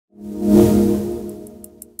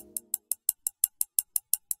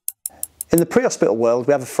In the pre-hospital world,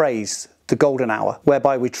 we have a phrase, the golden hour,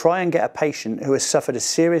 whereby we try and get a patient who has suffered a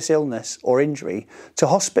serious illness or injury to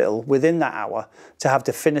hospital within that hour to have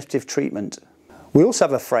definitive treatment. We also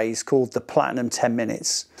have a phrase called the platinum 10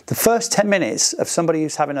 minutes. The first 10 minutes of somebody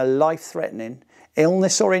who's having a life-threatening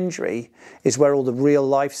illness or injury is where all the real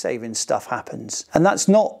life-saving stuff happens. And that's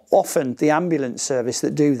not often the ambulance service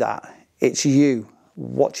that do that. It's you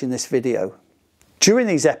watching this video. During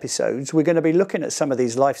these episodes, we're going to be looking at some of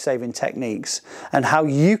these life-saving techniques and how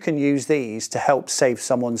you can use these to help save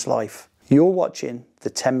someone's life. You're watching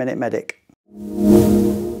the 10-Minute Medic.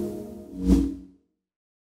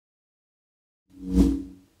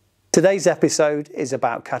 Today's episode is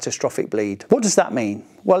about catastrophic bleed. What does that mean?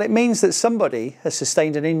 Well, it means that somebody has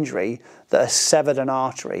sustained an injury that has severed an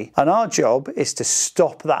artery, and our job is to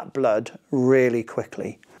stop that blood really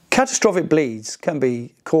quickly. Catastrophic bleeds can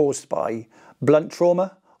be caused by blunt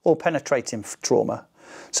trauma or penetrating trauma.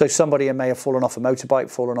 So somebody may have fallen off a motorbike,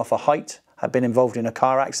 fallen off a height, have been involved in a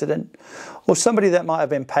car accident, or somebody that might have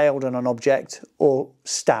been impaled on an object or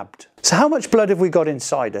stabbed. So how much blood have we got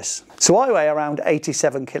inside us? So I weigh around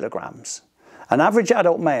 87 kilograms. An average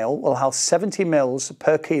adult male will have 70 mils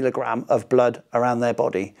per kilogram of blood around their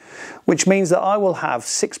body, which means that I will have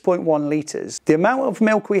 6.1 litres. The amount of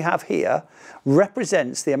milk we have here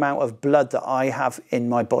represents the amount of blood that I have in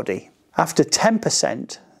my body. After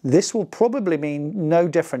 10%, this will probably mean no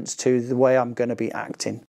difference to the way I'm going to be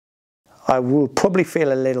acting. I will probably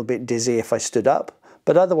feel a little bit dizzy if I stood up,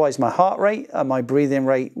 but otherwise my heart rate and my breathing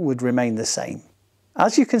rate would remain the same.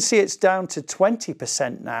 As you can see, it's down to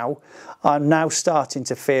 20% now. I'm now starting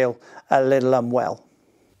to feel a little unwell.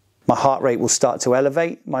 My heart rate will start to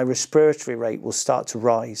elevate, my respiratory rate will start to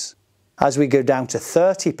rise. As we go down to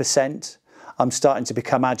 30%, I'm starting to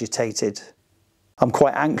become agitated. I'm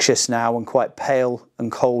quite anxious now and quite pale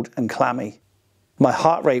and cold and clammy. My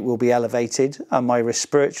heart rate will be elevated and my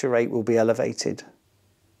respiratory rate will be elevated.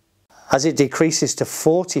 As it decreases to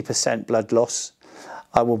 40% blood loss,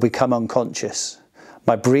 I will become unconscious.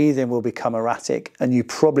 My breathing will become erratic and you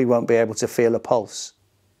probably won't be able to feel a pulse.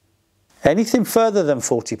 Anything further than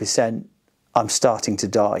 40%, I'm starting to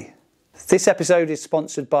die. This episode is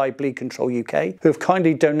sponsored by Bleed Control UK, who have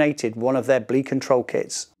kindly donated one of their bleed control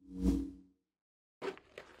kits.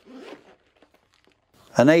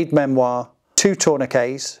 An aid memoir, 2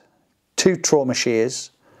 tourniquets, 2 trauma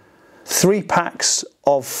shears, 3 packs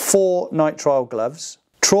of 4 nitrile gloves,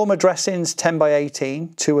 trauma dressings 10 by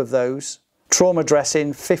 18, 2 of those, trauma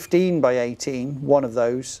dressing 15 by 18, 1 of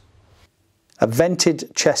those, a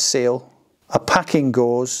vented chest seal, a packing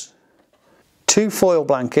gauze, 2 foil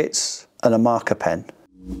blankets and a marker pen.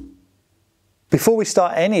 Before we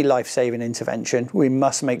start any life-saving intervention, we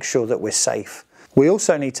must make sure that we're safe. We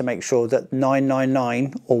also need to make sure that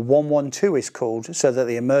 999 or 112 is called so that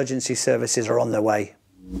the emergency services are on their way.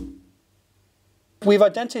 We've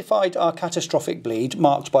identified our catastrophic bleed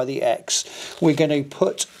marked by the X. We're going to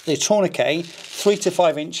put the tourniquet 3 to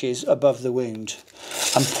 5 inches above the wound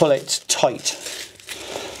and pull it tight.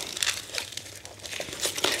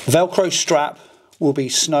 Velcro strap will be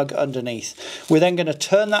snug underneath. We're then going to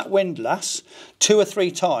turn that windlass 2 or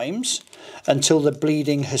 3 times until the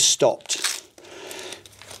bleeding has stopped.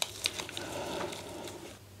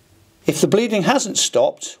 If the bleeding hasn't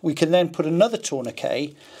stopped, we can then put another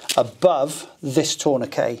tourniquet above this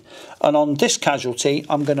tourniquet. And on this casualty,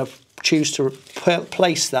 I'm going to choose to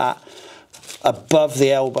place that above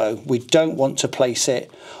the elbow. We don't want to place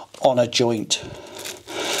it on a joint.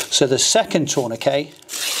 So the second tourniquet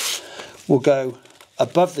will go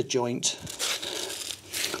above the joint,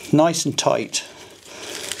 nice and tight.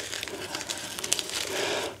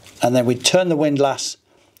 And then we turn the windlass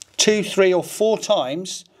 2, 3 or 4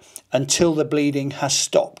 times until the bleeding has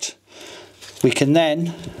stopped. We can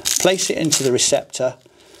then place it into the receptor,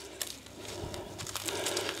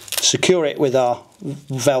 secure it with our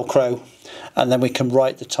Velcro, and then we can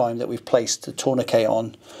write the time that we've placed the tourniquet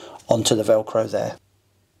onto the Velcro there.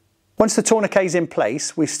 Once the tourniquet is in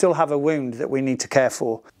place, we still have a wound that we need to care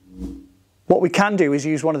for. What we can do is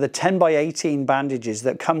use one of the 10 by 18 bandages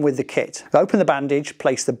that come with the kit. Open the bandage,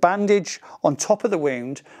 place the bandage on top of the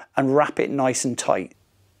wound and wrap it nice and tight.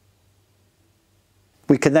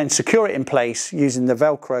 We can then secure it in place using the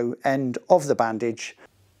Velcro end of the bandage.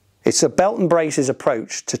 It's a belt and braces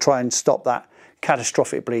approach to try and stop that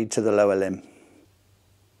catastrophic bleed to the lower limb.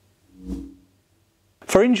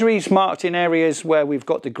 For injuries marked in areas where we've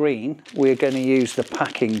got the green, we're going to use the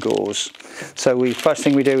packing gauze. So first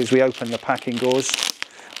thing we do is we open the packing gauze,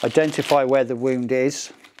 identify where the wound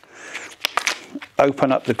is,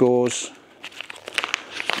 open up the gauze,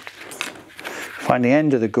 find the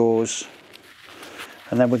end of the gauze,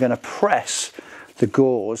 And then we're going to press the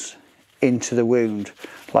gauze into the wound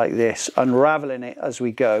like this, unraveling it as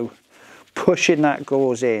we go, pushing that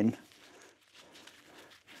gauze in.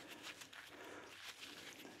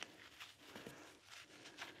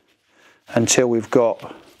 Until we've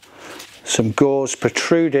got some gauze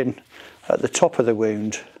protruding at the top of the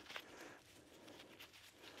wound.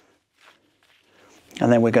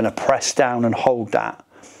 And then we're going to press down and hold that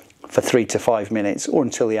for 3 to 5 minutes or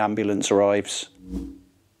until the ambulance arrives.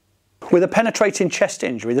 With a penetrating chest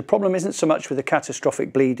injury, the problem isn't so much with the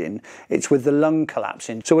catastrophic bleeding, it's with the lung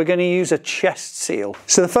collapsing. So we're going to use a chest seal.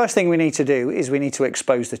 So the first thing we need to do is we need to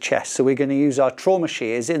expose the chest. So we're going to use our trauma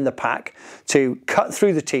shears in the pack to cut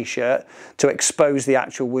through the t-shirt to expose the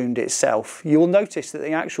actual wound itself. You'll notice that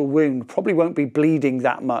the actual wound probably won't be bleeding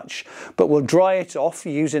that much, but we'll dry it off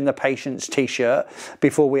using the patient's t-shirt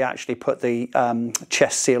before we actually put the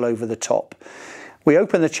chest seal over the top. We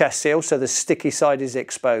open the chest seal so the sticky side is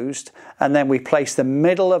exposed, and then we place the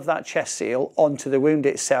middle of that chest seal onto the wound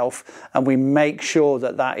itself, and we make sure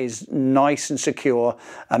that that is nice and secure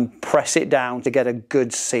and press it down to get a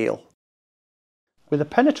good seal. With a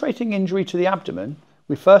penetrating injury to the abdomen,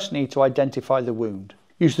 we first need to identify the wound.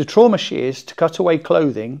 Use the trauma shears to cut away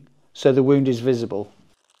clothing so the wound is visible.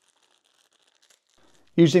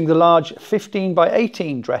 Using the large 15 by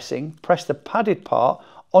 18 dressing, press the padded part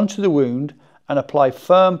onto the wound and apply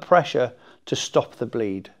firm pressure to stop the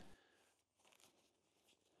bleed.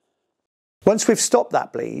 Once we've stopped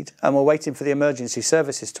that bleed and we're waiting for the emergency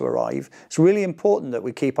services to arrive, it's really important that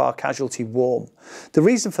we keep our casualty warm. The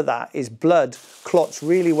reason for that is blood clots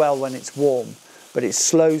really well when it's warm, but it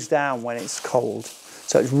slows down when it's cold.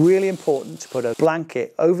 So it's really important to put a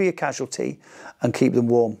blanket over your casualty and keep them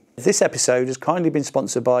warm. This episode has kindly been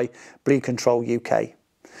sponsored by Bleed Control UK.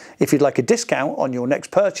 If you'd like a discount on your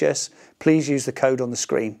next purchase, please use the code on the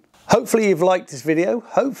screen. Hopefully you've liked this video.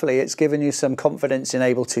 Hopefully it's given you some confidence in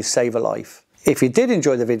able to save a life. If you did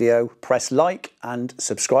enjoy the video, press like and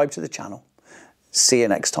subscribe to the channel. See you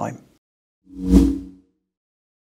next time.